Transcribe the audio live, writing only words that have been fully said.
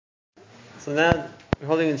So now we're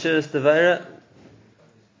holding in Shiras Devara,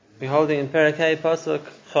 we're holding in Parakei Pasuk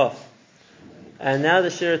Chof. And now the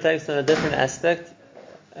Shira takes on a different aspect,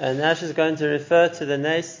 and now she's going to refer to the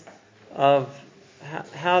nace of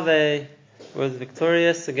how they were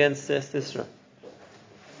victorious against Sisera.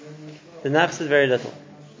 The Nachs is very little.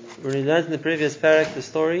 We learned in the previous parak the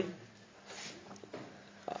story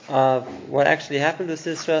of what actually happened with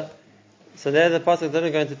Sisera. So there the Pasuk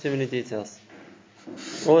didn't go into too many details.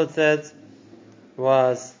 All it said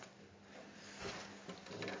was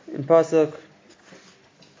in Pasuk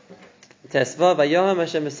Tesva Vayom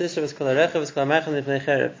Hashem Sisera v'skol harechav v'skol hamachan l'fnei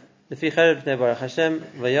cherev l'fi cherev l'fnei Baruch Hashem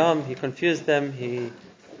Vayom. He confused them. He,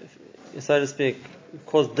 so to speak,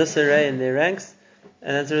 caused disarray in their ranks,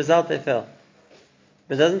 and as a result they fell.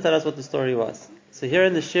 But it doesn't tell us what the story was. So here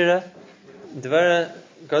in the Shira, Devara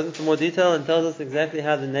goes into more detail and tells us exactly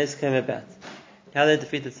how the nace came about, how they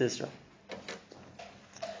defeated Sisera.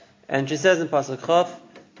 And she says in Pasuk Chof,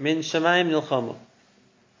 Min Shemayim Nilchamu,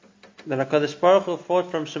 that HaKadosh Baruch Hu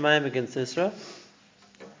fought from Shemayim against Sisera.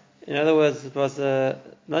 In other words, it was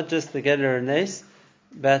not just the Gedder a nace,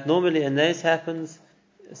 but normally a nace happens,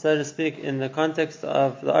 so to speak, in the context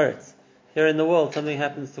of the Aretz. Here in the world, something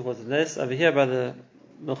happens to cause a nace. Over here, by the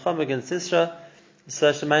Milcham against Sisera,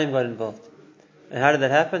 so Shemayim got involved. And how did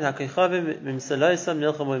that happen?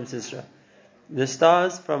 The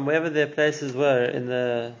stars, from wherever their places were in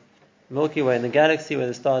the Milky Way, in the galaxy where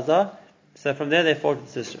the stars are, so from there they fought with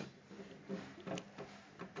Sisera.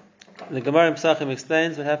 The Gemara in Pesachim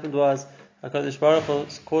explains what happened was HaKadosh Baruch Hu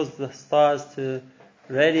caused the stars to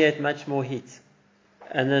radiate much more heat.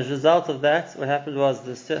 And as a result of that, what happened was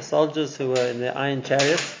the soldiers who were in their iron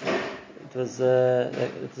chariots, it was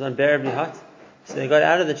unbearably hot, so they got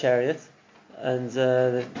out of the chariot, and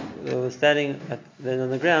they were standing then on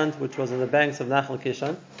the ground, which was on the banks of Nachal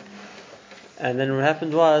Kishon. And then what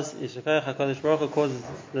happened was, HaKadosh Baruch Hu causes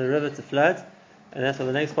the river to flood, and that's what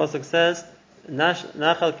the next pasuk says,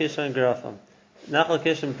 Nachal Kishon Gerafam. Nachal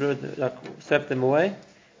Kishon swept them away,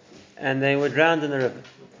 and they were drowned in the river.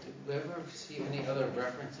 Do we ever see any other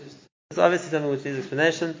references? It's obviously something which needs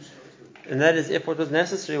explanation, and that is if what was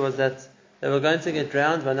necessary was that they were going to get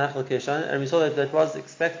drowned by Nachal Kishon, and we saw that was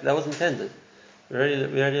expected, that was intended. We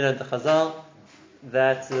already learned the Chazal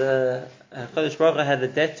that HaKadosh Baruch Hu had a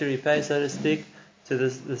debt to repay, so to speak, to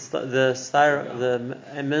the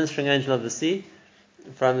ministering angel of the sea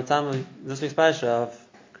from the time of this week's parasha of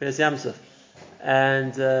Kriyas Yamsuf.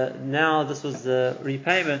 And now this was the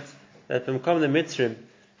repayment that from the Mitzrim,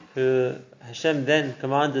 who Hashem then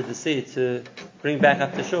commanded the sea to bring back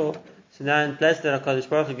up to shore. So now in place that HaKadosh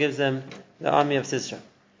Baruch Hu gives them the army of Sisera.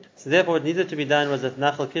 So therefore what needed to be done was that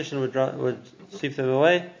Nachal Kishon would sweep them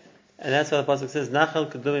away, and that's why the pasuk says Nachal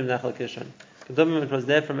Kedumim Nachal Kishon. Kedumim, it was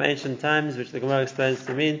there from ancient times, which the Gemara explains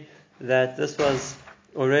to mean that this was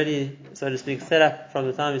already, so to speak, set up from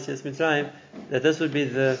the time of Yetzias Mitzrayim, that this would be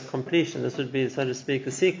the completion, this would be, so to speak,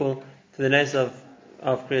 the sequel to the nace of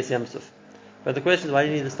Kriyas Yamsuf. But the question is, why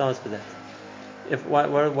do you need the stars for that?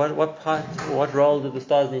 What role did the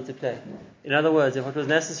stars need to play? In other words, if what was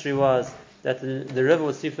necessary was that the river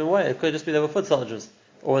would sweep them away, it could just be they were foot soldiers,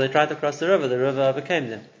 or they tried to cross the river overcame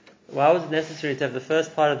them. Why was it necessary to have the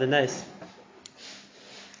first part of the nace,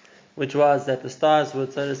 which was that the stars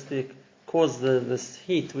would, so to speak, cause this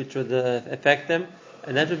heat which would affect them,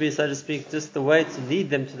 and that would be, so to speak, just the way to lead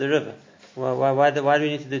them to the river? Why do we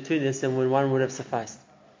need to do two naces when one would have sufficed?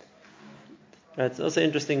 Right, it's also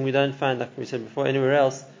interesting, we don't find, like we said before, anywhere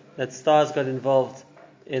else that stars got involved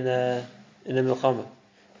in a milchama.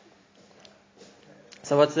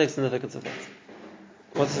 So what's the significance of that?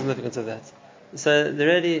 What's the significance of that? So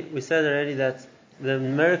we said already that the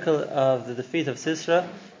miracle of the defeat of Sisera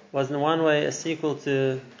was in one way a sequel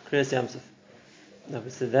to Kriyas Yamsuf. Now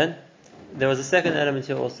we said then, there was a second element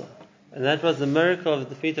here also, and that was the miracle of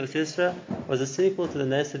the defeat of Sisera was a sequel to the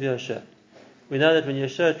nace of Yoshua. We know that when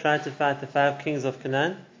Yeshua tried to fight the 5 kings of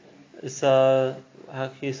Canaan, so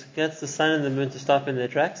he gets the sun and the moon to stop in their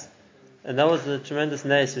tracks, and that was the tremendous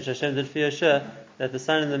nace which Hashem did for Yeshua, that the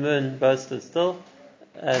sun and the moon both stood still,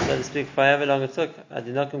 so to speak, for however long it took,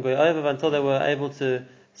 until they were able to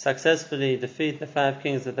successfully defeat the 5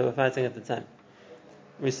 kings that they were fighting at the time.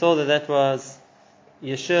 We saw that was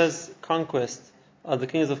Yeshua's conquest of the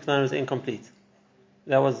kings of Canaan was incomplete.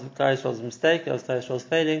 That was Klal Yisrael's mistake, that was Klal Yisrael's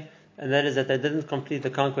failing, and that is that they didn't complete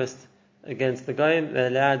the conquest against the Goyim. They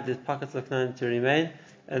allowed the pockets of Canaan to remain,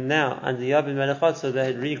 and now under Yabin Melechot, so they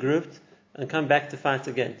had regrouped and come back to fight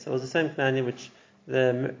again. So it was the same Canaan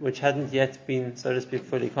which hadn't yet been, so to speak,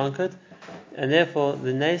 fully conquered, and therefore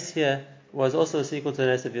the nace here was also a sequel to the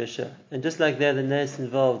nace of Yeshua. And just like there, the nace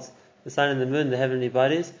involves the sun and the moon, the heavenly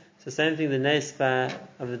bodies, So same thing, the Nes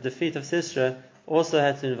of the defeat of Sisera also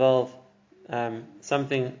had to involve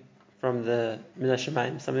something from the Min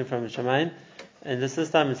HaShamayim, something from Shamayim. And this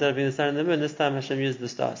time, instead of being the sun and the moon, this time Hashem used the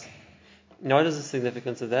stars. Now, what is the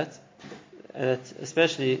significance of that?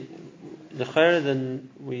 Especially, l'chayr, then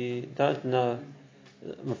we don't know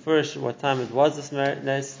first what time it was this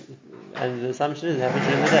Nes, and the assumption is it happened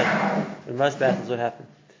during the day, when most battles would happen.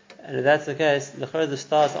 And if that's the case, the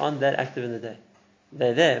stars aren't that active in the day.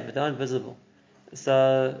 They're there, but they aren't visible.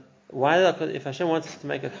 So, if Hashem wants us to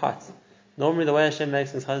make it hot, normally the way Hashem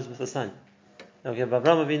makes things hot is with the sun. Okay,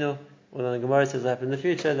 Avraham Avinu, when the Gemara says it will happen in the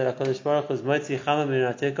future, that HaKadosh Baruch Hu is Motzi Chama Min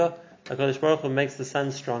Ateka, HaKadosh Baruch Hu makes the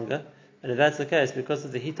sun stronger. And if that's the case, because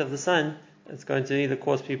of the heat of the sun, it's going to either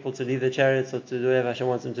cause people to leave their chariots or to do whatever Hashem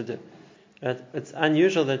wants them to do. Right? It's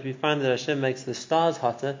unusual that we find that Hashem makes the stars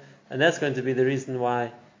hotter, and that's going to be the reason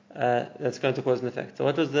why that's going to cause an effect. So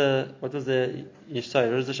what was the yeshayr?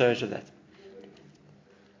 What was the shayrish of that?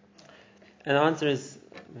 And the answer is,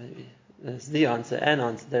 maybe that's the answer, an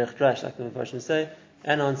answer, derech drash, like the Mepharshim say,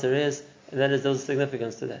 an answer is, and that is there was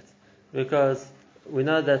significance to that. Because we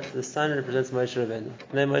know that the sun represents Moshe Rabbeinu,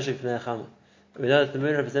 Pnei Moshe Pnei Chama. We know that the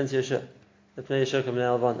moon represents Yeshua, the Pnei Yeshua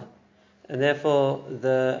Pnei Alvana. And therefore,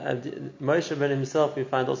 the Moshe Rabbeinu himself, we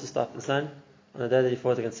find also stopped the sun on the day that he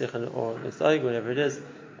fought against Sichon or against Og, whatever it is.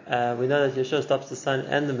 We know that Yeshua stops the sun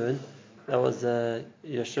and the moon. That was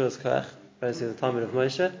Yeshua's koach, basically the Talmud of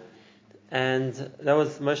Moshe. And that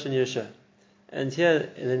was Moshe and Yeshua. And here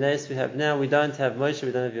in the Nes we have now, we don't have Moshe,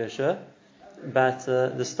 we don't have Yeshua, but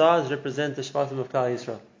the stars represent the Shvatim of Klal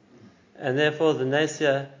Yisrael. And therefore the Nes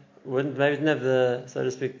here maybe didn't have the, so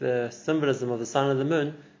to speak, the symbolism of the sun and the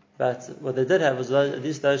moon, but what they did have was at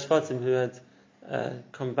least those Shvatim who had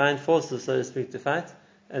combined forces, so to speak, to fight,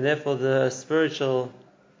 and therefore the spiritual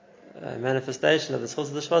manifestation of the source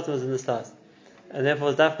of the Shvatim was in the stars. And therefore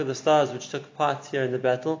it was Dafka the stars which took part here in the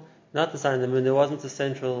battle, not the sun and the moon. There wasn't a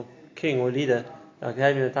central king or leader like we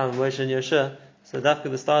had in the time of Moshe and Yeshua. So Dafka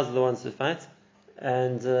the stars are the ones who fight.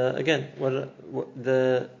 And again, what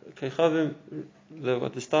the Kechavim,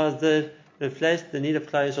 what the stars did, replaced the need of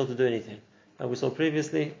Klal Yisrael to do anything. And we saw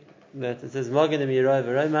previously that it says Magen Miroi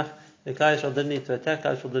V'Roimach. The Klal Yisrael didn't need to attack,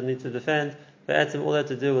 Klal Yisrael didn't need to defend. But Atom, all they had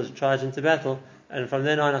to do was charge into battle, and from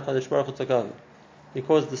then on, HaKadosh Baruch Hu took over. He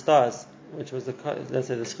caused the stars, which was the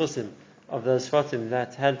schusim of those Shvatim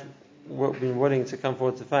that had been willing to come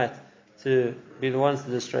forward to fight, to be the ones to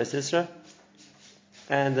destroy Sisera,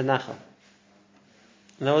 and the Nachal.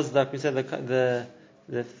 And that was, like we said,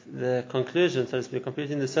 the conclusion, so to speak,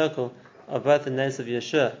 completing the circle of both the Nes of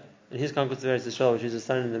Yeshua and his conquest of Eretz Yisrael, which is the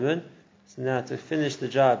sun and the moon. So now to finish the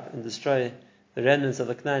job and destroy the remnants of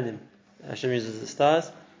the Knaanim, Hashem uses the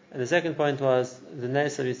stars. And the second point was the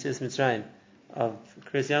Nes of Yetzias Mitzrayim, of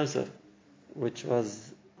Kriyas Yamsuf, which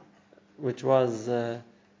was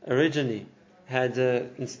originally had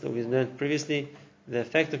installed. We learned previously the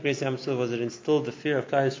effect of Kriyas Yamsuf was it instilled the fear of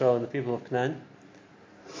Klal Yisrael in the people of Canaan.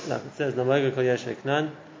 Like it says, Namoiga Kol Yeshvei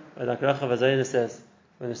Canaan, or like Rachav Azayna says,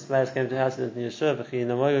 when the slaves came to house in Yeshua, V'chi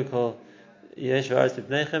Namoiga Kol Yeshvei Aretz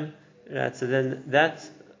B'nechem. Right, so then that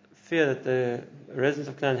fear that the residents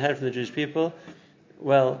of Canaan had from the Jewish people,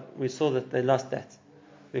 well, we saw that they lost that.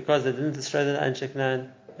 Because they didn't destroy the Anshe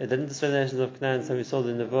Canaan, they didn't destroy the nations of Canaan, so we saw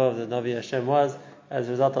the Nevuah of the Navi Hashem was, as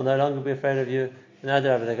a result, I'll no longer be afraid of you. Now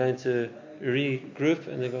they're going to regroup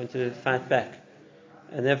and they're going to fight back.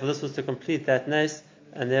 And therefore this was to complete that Nes,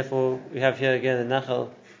 and therefore we have here again the Nachal,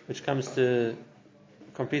 which comes to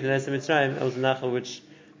complete the Nes of Mitzrayim. It was the Nachal which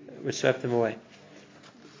swept them away.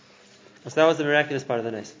 So that was the miraculous part of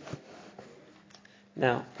the Nes.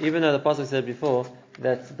 Now, even though the Pasuk said before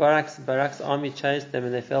that Barak's army chased them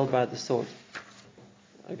and they fell by the sword.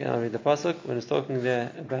 Again, I'll read the Pasuk. When it's talking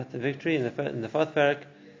there about the victory in the fourth parak,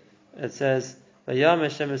 it says, Vayam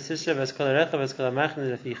Hashem es Sisera v'eskol harechav v'eskol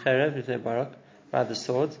hamachne lefi cherev lefi Barak, by the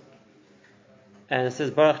sword. And it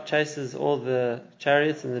says Barak chases all the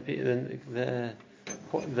chariots and the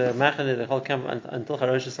machne, the whole camp until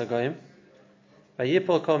Charoshes Hagoyim.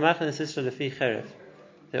 Vayipol kol machne Sisera lefi cherev.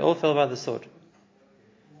 They all fell by the sword.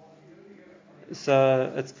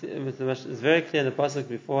 So it's very clear in the pasuk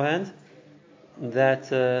beforehand that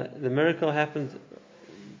the miracle happened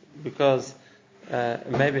because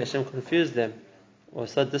maybe Hashem confused them or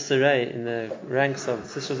saw disarray in the ranks of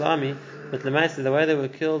Sisera's army, but the way they were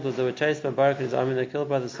killed was they were chased by Barak and his army and they were killed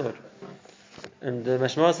by the sword. And the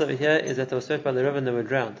mashmas over here is that they were swept by the river and they were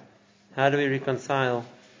drowned. How do we reconcile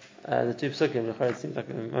the two psukim? It seems like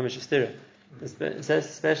a mamish stira,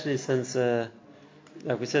 especially since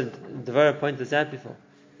like we said, Devorah pointed this out before.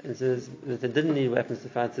 It says that they didn't need weapons to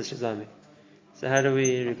fight Sisera's army. So how do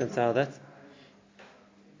we reconcile that?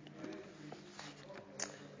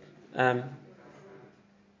 So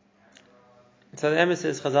the emes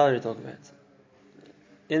is Chazal already talk about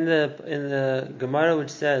in the Gemara, which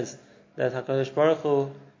says that Hakadosh Baruch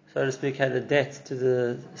Hu, so to speak, had a debt to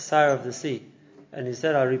the sire of the sea, and he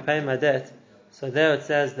said, "I'll repay my debt." So there it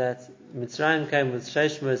says that Mitzrayim came with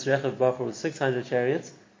Sheishmos Rechav Bafur with 600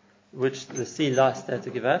 chariots, which the sea lost, they had to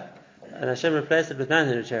give up, and Hashem replaced it with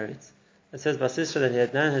 900 chariots. It says by Sisra that he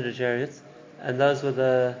had 900 chariots, and that's what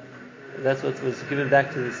was given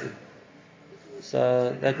back to the sea.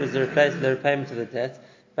 So that was the repayment of the debt.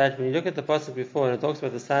 But when you look at the pasuk before, and it talks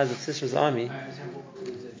about the size of Sisra's army,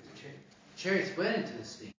 chariots went into the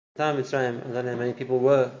sea. Time Mitzrayim, I don't know how many people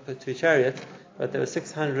were put to a chariot, but there were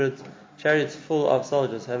 600 chariots full of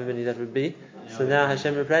soldiers, however many that would be. So now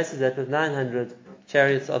Hashem replaces that with 900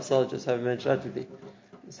 chariots of soldiers, however many that would be.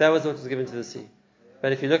 So that was what was given to the sea.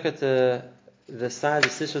 But if you look at the size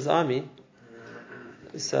of Sisra's army,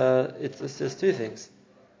 so it's just two things.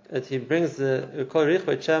 That he brings the Kol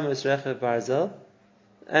Richot Shamos Rechav Barzel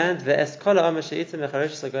and Ve'es Kol Ha'am She'itzim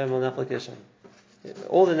Mecharesh Sagoyim Al Nachal Kishan.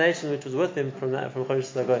 All the nation which was with him from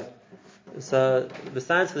Chodesh Sagoyim. So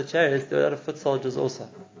besides for the chariots, there were a lot of foot soldiers also.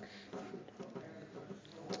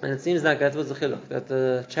 And it seems like that was the chiluk, that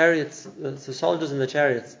the chariots, the soldiers in the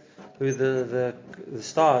chariots, who the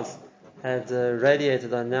stars had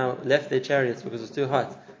radiated on, now left their chariots because it was too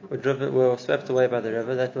hot, were swept away by the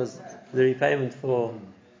river. That was the repayment for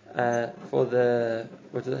what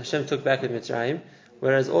Hashem took back with Mitzrayim.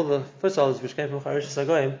 Whereas all the foot soldiers which came from Chodesh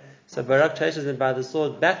Sagoyim, so Barak chases them by the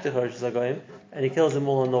sword back to Chodesh Sagoyim, and he kills them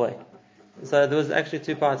all on the way. So there was actually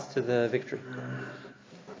two parts to the victory.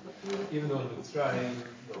 Even though in Mitzrayim,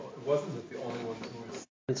 it wasn't the only ones who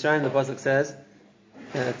were. Mitzrayim, the pasuk says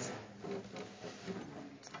that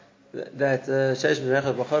Sheish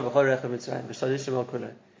Merechav B'chol Rechav Mitzrayim B'Shalishim Al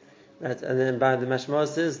Kulei. And then by the Mashmah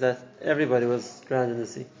says that everybody was drowned in the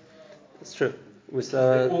sea. It's true.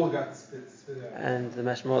 They all got spit out. And the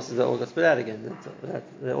Mashmah says they all got spit out again.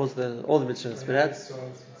 All the Mitzrayim spit out.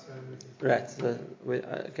 Right. So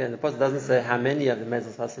again, the pasuk doesn't say how many of the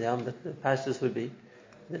Mezos Hasayam, but the pashtus would be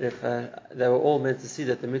that if they were all meant to see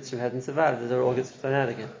that the Mitzrayim hadn't survived, that they would all get thrown out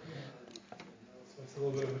again. So it's a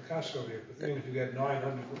little bit of a cash over here, because even if you get 900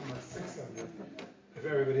 or 600, if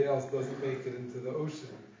everybody else doesn't make it into the ocean,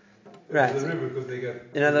 right, the river, because they get.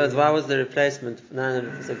 In other words, why was the replacement for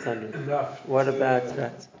 900 for 600? Enough. What about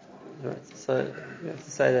right? So you have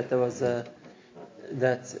to say that there was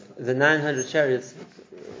that the 900 chariots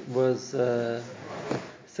was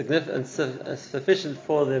significant, sufficient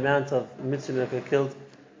for the amount of Mitzrayim that were killed,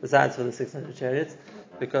 besides for the 600 chariots,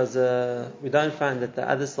 because we don't find that the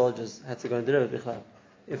other soldiers had to go into the river Bichlal.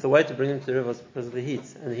 If the way to bring them to the river was because of the heat,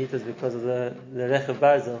 and the heat was because of the Rechav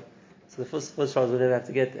Barzel, so the foot soldiers would never have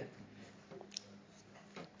to get there.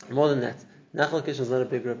 More than that, Nachal Kishan is not a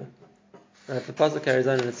big river. The pasuk carries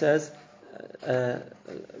on and it says, when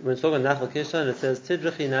it's talking about Nachal Kishan, it says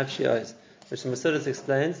Tidrechi Nafshi Ois, which the Mesilas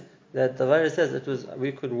explains that the Torah says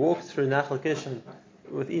we could walk through Nachal Kishan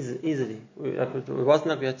with easily. It wasn't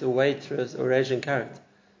like we had to wade through a raging current.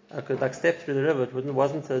 I could step through the river. It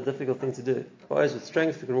wasn't a difficult thing to do. Always with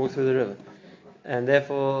strength, we could walk through the river. And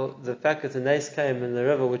therefore, the fact that the nace came in the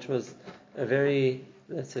river, which was a very,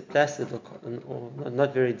 let's say, placid or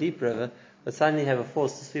not very deep river, but suddenly have a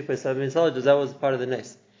force to sweep away so many soldiers, that was part of the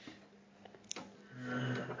nace.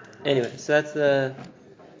 Anyway, so that's the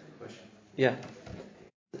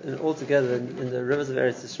and altogether in the rivers of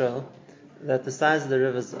Eretz Yisrael, that the size of the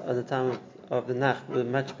rivers at the time of the Nach were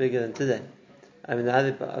much bigger than today. I mean, the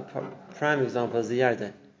other prime example is the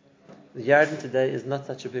Yarden. The Yarden today is not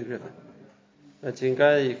such a big river. But you can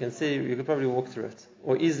go there, you can see, you could probably walk through it,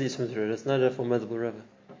 or easily swim through it. It's not a formidable river.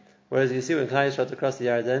 Whereas you see when Klai Yisrael across the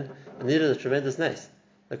Yarden, and needed a tremendous nace.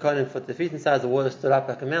 They can't even put their feet inside, the water stood up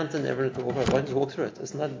like a mountain, everyone could walk over. Why don't you walk through it?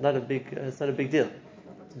 It's not a big deal.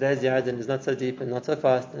 Today's Yarden is not so deep and not so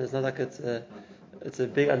fast, and it's not like it's a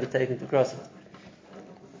big undertaking to cross it.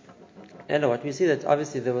 And what we see that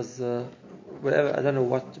obviously there was whatever, I don't know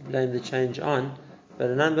what to blame the change on, but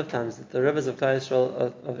a number of times that the rivers of Klai Yisrael,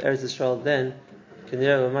 of Eretz Yisrael then,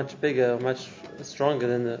 were much bigger, much stronger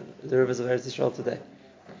than the rivers of Eretz Yisrael today.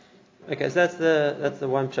 Okay, so that's the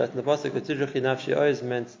one pshat. And the pasuk that Tidrechi Nafshi Ois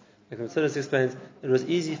meant, like the Mesilas explains, it was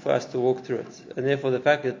easy for us to walk through it, and therefore the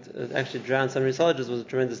fact that it actually drowned so many soldiers was a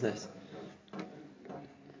tremendous nace.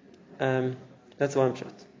 That's one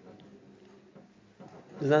pshat.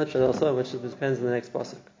 There's another pshat also, which depends on the next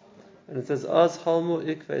pasuk, and it says, "Az halmu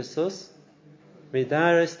ikvei sus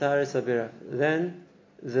midaris taris abira." Then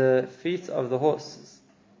the feet of the horses,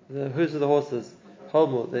 the hooves of the horses,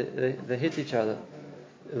 halmu, they hit each other.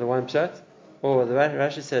 The one pshat, or the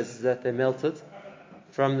Rashi says that they melted,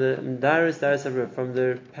 from the from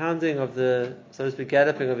the pounding of the, so to speak,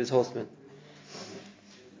 galloping of his horsemen.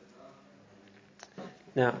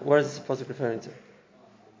 Now, what is this pasuk referring to?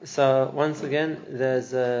 So once again, there's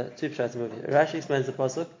two pshatim over here. Rashi explains the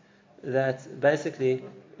pasuk that basically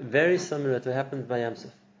very similar to what happened by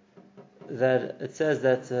Yamsuf. That it says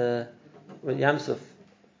that when Yamsuf,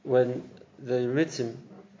 when the Ritzim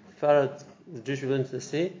followed the Jewish people into the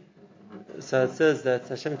sea, so it says that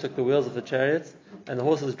Hashem took the wheels of the chariots and the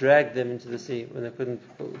horses dragged them into the sea when they couldn't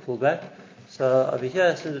pull back. So over here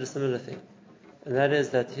Hashem did a similar thing, and that is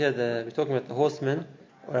that here we're talking about the horsemen.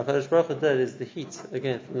 What HaKadosh Baruch Hu did is the heat,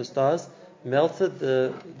 again, from the stars, melted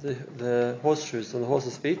the horseshoes on the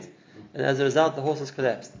horses' feet, and as a result, the horses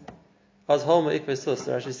collapsed.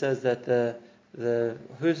 Rashi says that the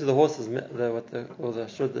hooves of the horses, the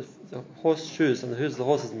horseshoes on the hooves of the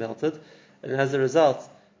horses melted, and as a result,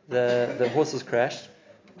 the horses crashed,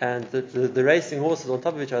 and the racing horses on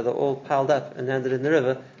top of each other all piled up and landed in the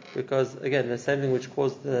river, because, again, the same thing which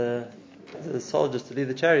caused the soldiers to leave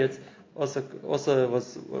the chariots also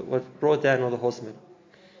was what brought down all the horsemen.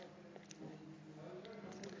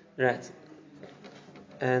 Right.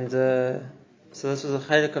 And so this was a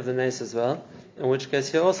chaylik of the Nes as well, in which case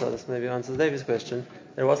here also, this maybe answers David's question,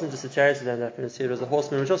 there wasn't just a chariot that landed up in the sea, it was a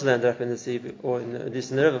horseman which also landed up in the sea, or at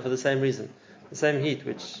least in the river, for the same reason. The same heat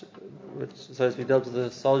which so as we dealt with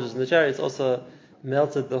the soldiers and the chariots also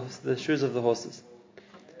melted the shoes of the horses.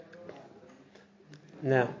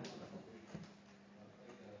 Now,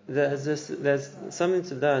 there's something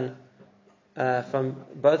to learn from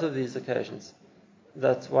both of these occasions.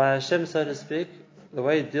 That's why Hashem, so to speak, the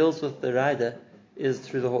way He deals with the rider is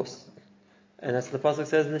through the horse. And as the pasuk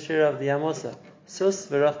says in the Shira of the Yamosa, Sus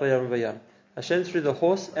v'rach v'yam v'yam. Hashem through the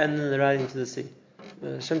horse and then the rider into the sea.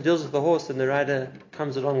 Hashem deals with the horse and the rider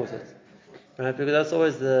comes along with it. Right? Because that's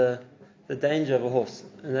always the danger of a horse.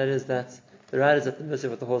 And that is that the rider is at the mercy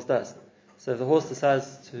of what the horse does. So if the horse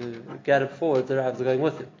decides to gallop forward, the riders are going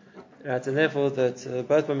with him. Right? And therefore, that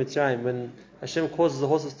both by Mitzrayim, when Hashem causes the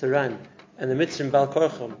horses to run, and the Mitzrayim Bal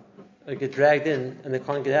Korchom get dragged in, and they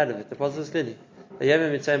can't get out of it, the pasuk is clearly, I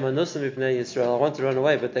want to run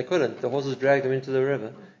away, but they couldn't. The horses dragged them into the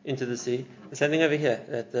river, into the sea. The same thing over here,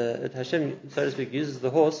 that Hashem, so to speak, uses the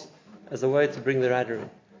horse as a way to bring the rider in.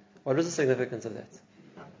 What is the significance of that?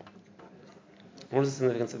 What is the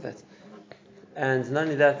significance of that? And not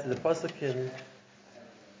only that, the pasuk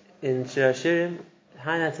in Shir Hashirim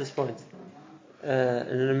highlights this point. In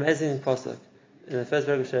an amazing pasuk, in the first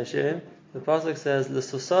paragraph of Shir Hashirim, the pasuk says,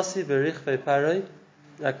 "L'susasi berichvei paroi,"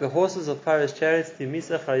 like the horses of Paro's chariots,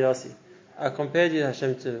 timisa chayasi. I compared you,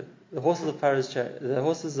 Hashem, to the horses of Paro's chariots. The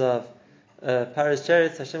horses of Paro's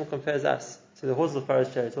chariots, Hashem compares us to the horses of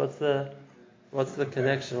Paro's chariots. What's the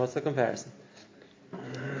connection? What's the comparison?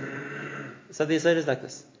 So the Yisod is like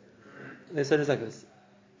this.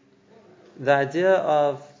 The idea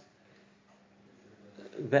of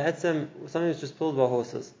something is just pulled by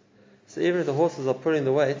horses. So even if the horses are pulling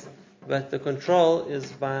the weight, but the control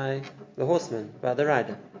is by the horseman, by the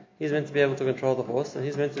rider. He's meant to be able to control the horse, and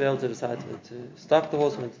he's meant to be able to decide to stop the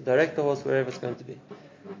horse, to direct the horse wherever it's going to be.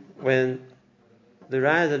 When the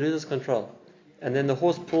rider loses control, and then the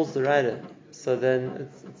horse pulls the rider, so then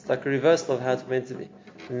it's like a reversal of how it's meant to be.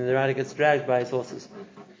 And then the rider gets dragged by his horses.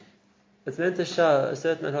 It's meant to show a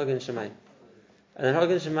certain Hagin Shemaim. And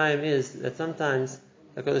Hagin Shemaim is that sometimes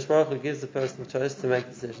the Kodesh Baruch Hu gives the person choice to make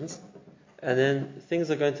decisions, and then things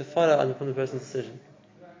are going to follow from the person's decision.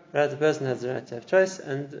 Right? The person has the right to have choice,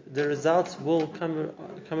 and the results will come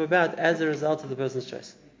about as a result of the person's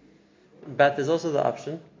choice. But there's also the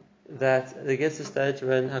option that there gets to a stage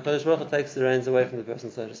when HaKadosh Baruch Hu takes the reins away from the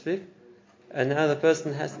person, so to speak, and now the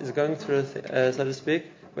person is going through, so to speak,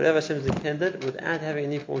 whatever Hashem has intended without having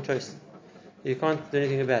any form of choice. You can't do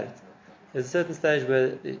anything about it. There's a certain stage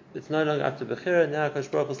where it's no longer up to Bechira, now HaKadosh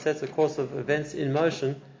Baruch Hu sets a course of events in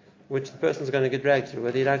motion which the person is going to get dragged through,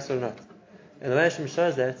 whether he likes it or not. And the way Hashem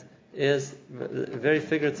shows that is very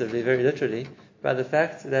figuratively, very literally, by the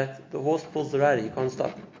fact that the horse pulls the rider, you can't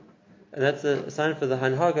stop. And that's a sign for the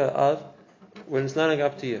hanhaga of when it's no longer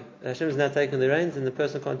up to you. Hashem is now taking the reins and the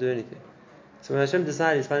person can't do anything. So when Hashem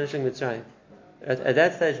decided he's punishing Mitzrayim, at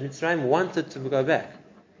that stage Mitzrayim wanted to go back.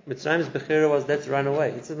 Mitzrayim's bechira was, let's run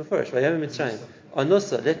away. It says before, Vayam Mitzrayim,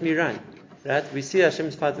 Anusa, let me run. Right? We see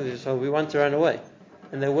Hashem's fighting with Yisrael, we want to run away.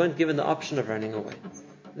 And they weren't given the option of running away.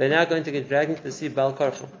 They're now going to get dragged into the sea Bal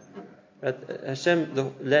Karchim. Right? Hashem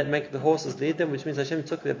make the horses lead them, which means Hashem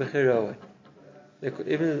took their bechira away.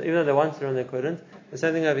 Even though they wanted to run, they couldn't. The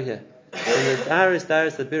same thing over here. When the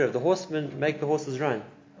Dairis the horsemen make the horses run.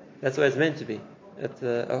 That's the way it's meant to be.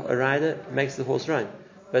 A rider makes the horse run.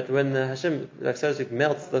 But when Hashem, like so to speak,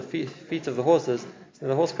 melts the feet of the horses, so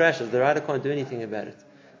the horse crashes, the rider can't do anything about it.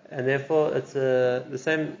 And therefore, it's the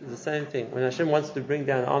same thing. When Hashem wants to bring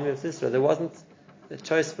down the army of Sisera, there wasn't a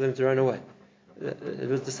choice for them to run away. It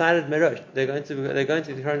was decided Merosh. They're going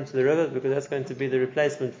to be thrown into the river because that's going to be the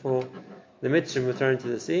replacement for the Mitzrim who thrown into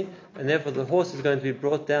the sea, and therefore the horse is going to be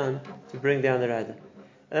brought down to bring down the rider.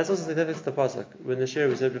 And that's also significant to the pasuk. When the shir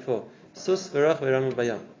we said before, Sus v'rach v'ramu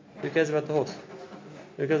bayam. Who cares about the horse?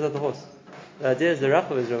 Who cares about the horse? The idea is the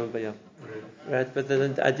rachva is ramu bayam, right? But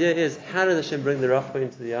the idea is, how does Hashem bring the rachva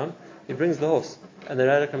into the yam? He brings the horse, and the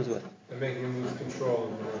rider comes with. They're making him lose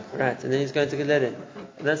control. Right, and then he's going to get let in.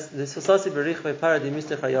 And that's the sosasi berich by paradi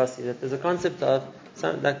mistech hayasi. That there's a concept of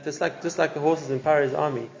just like the horses in Paro's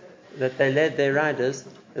army, that they led their riders.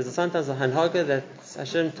 There's sometimes a hanhaga that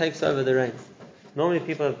Hashem takes over the reins. Normally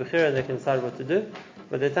people have bechira and they can decide what to do,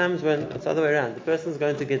 but there are times when it's the other way around. The person is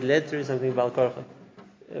going to get led through something bal korcha.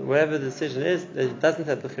 Whatever the decision is, he doesn't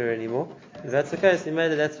have bechira anymore. If that's the case, he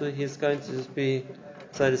made it. That's what he's going to just be,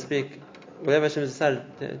 so to speak. Whatever Hashem has decided,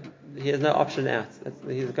 he has no option out.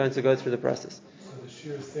 He's going to go through the process. So the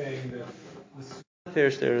shir is saying that the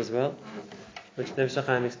Pirish there as well, which Nefesh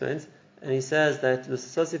HaChaim explains, and he says that the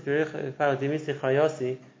Sosi Pirich Paradimisi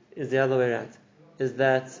Chayasi is the other way around. Is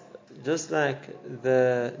that just like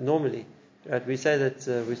normally, right? We say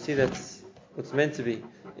that we see that what's meant to be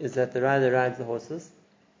is that the rider rides the horses.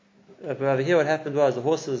 But over here, what happened was the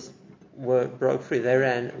horses broke free. They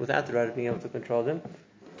ran without the rider being able to control them.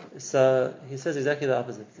 So he says exactly the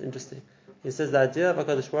opposite. It's interesting. He says the idea of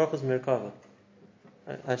HaKadosh Baruch Hu's Merkava.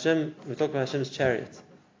 Hashem, we talk about Hashem's chariot.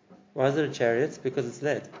 Why is it a chariot? Because it's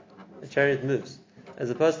led. A chariot moves. As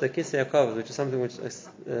opposed to the Kisei HaKavod, which is something which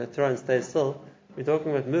throne stays still. We're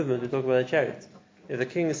talking about movement, we talk about a chariot. If the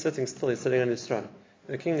king is sitting still, he's sitting on his throne. If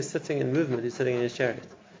the king is sitting in movement, he's sitting in his chariot.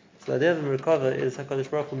 So the idea of Merkava is HaKadosh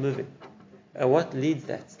Baruch Hu moving. And what leads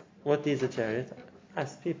that? What leads the chariot?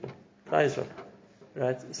 Us, people. Klal Yisrael.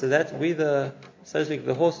 Right? So that so to speak,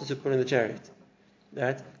 the horses who put in the chariot.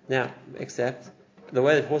 Right? Now, except the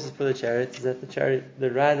way that horses put in the chariot is that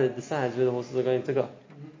the rider decides where the horses are going to go.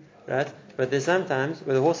 Right? But there's sometimes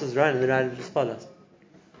where the horses run and the rider just follows.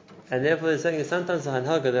 And therefore they're saying sometimes the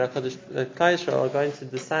Hanhaga that Klal Yisrael are going to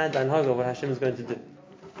decide the Hanhaga what Hashem is going to do.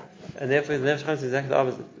 And therefore the Nefesh HaChaim is exactly the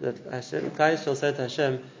opposite. That Klal Yisrael said to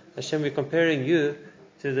Hashem, we're comparing you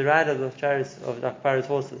to the rider of the chariots of Paro's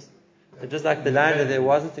horses. So just like the rider there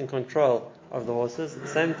wasn't in control of the horses, at the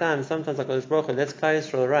same time, sometimes HaKadosh Baruch Hu lets Klal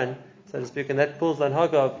Yisrael run, so to speak, and that pulls the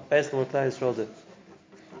Hanhaga based on what Klal Yisrael do.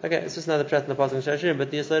 Okay, it's just another prat in the Pasuk of Shashirim, but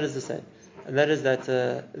the Yesod is the same. And that is that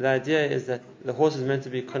the idea is that the horse is meant to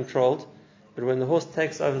be controlled, but when the horse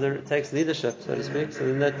takes leadership, so to speak, so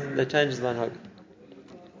then that changes the Hanhaga.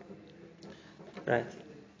 Right.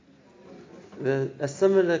 A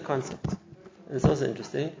similar concept, and it's also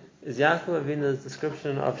interesting, is Yaakov Avinu's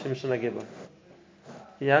description of Shimshon HaGibor.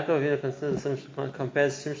 Yaakov Avinu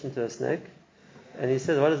compares Shimshon to a snake, and he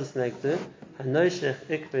says, what does the snake do?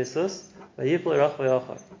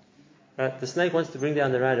 Right? The snake wants to bring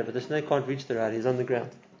down the rider, but the snake can't reach the rider, he's on the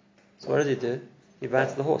ground. So what does he do? He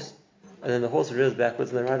bites the horse. And then the horse rears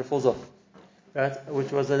backwards and the rider falls off. Right?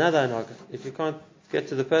 Which was another anhaga. If you can't get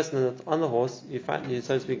to the person that's on the horse, you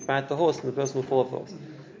so to speak, bite the horse and the person will fall off the horse.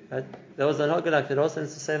 Right? There was an anhaga like that also, and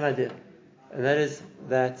it's the same idea. And that is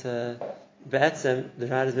that Ba'atzem, the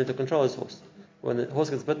rider is meant to control his horse. When the horse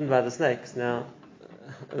gets bitten by the snakes, now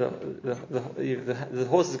the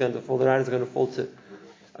horse is going to fall, the rider is going to fall too.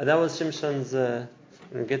 That was Shimshon's,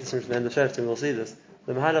 we'll get to Shimshon at the end of Shoftim, we'll see this.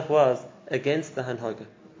 The Mahalach was against the Hanhaga.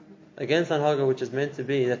 Against the Hanhaga, which is meant to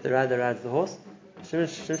be that the rider rides the horse.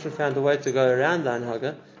 Shimshon found a way to go around the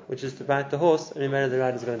Hanhaga, which is to bite the horse, and he made it the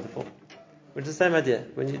rider is going to fall. Which is the same idea.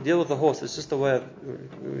 When you deal with the horse, it's just a way of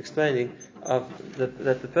explaining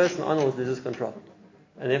that the person on the horse loses control.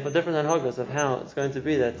 And therefore different Hanhagas of how it's going to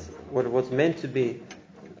be that what's meant to be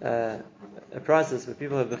a process where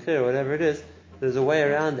people have bechir or whatever it is, there's a way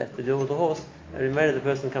around that to deal with the horse, and remember the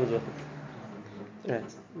person comes with it. Right.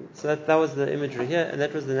 So that was the imagery here, and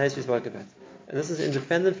that was the nace we spoke about. And this is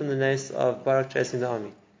independent from the nace of Barak chasing the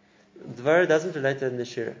army. Dvara doesn't relate to that in the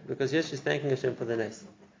Shira, because yes, she's thanking Hashem for the nace.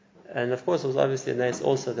 And of course, it was obviously a nace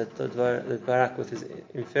also that Barak, with his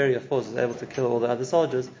inferior force, was able to kill all the other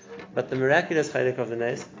soldiers. But the miraculous chaylik of the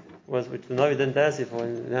nace was, which the Navi didn't tell us for,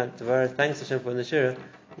 and Dvara thanks Hashem for in the Shira,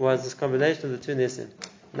 was this combination of the two nisim.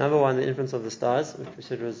 Number one, the influence of the stars, which we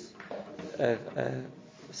said was a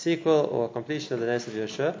sequel or completion of the Nace of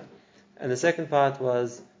Yeshua. And the second part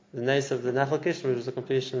was the Nace of the Nachal Kishon, which was the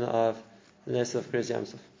completion of the Nace of Kriyas Yam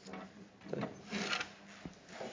Suf.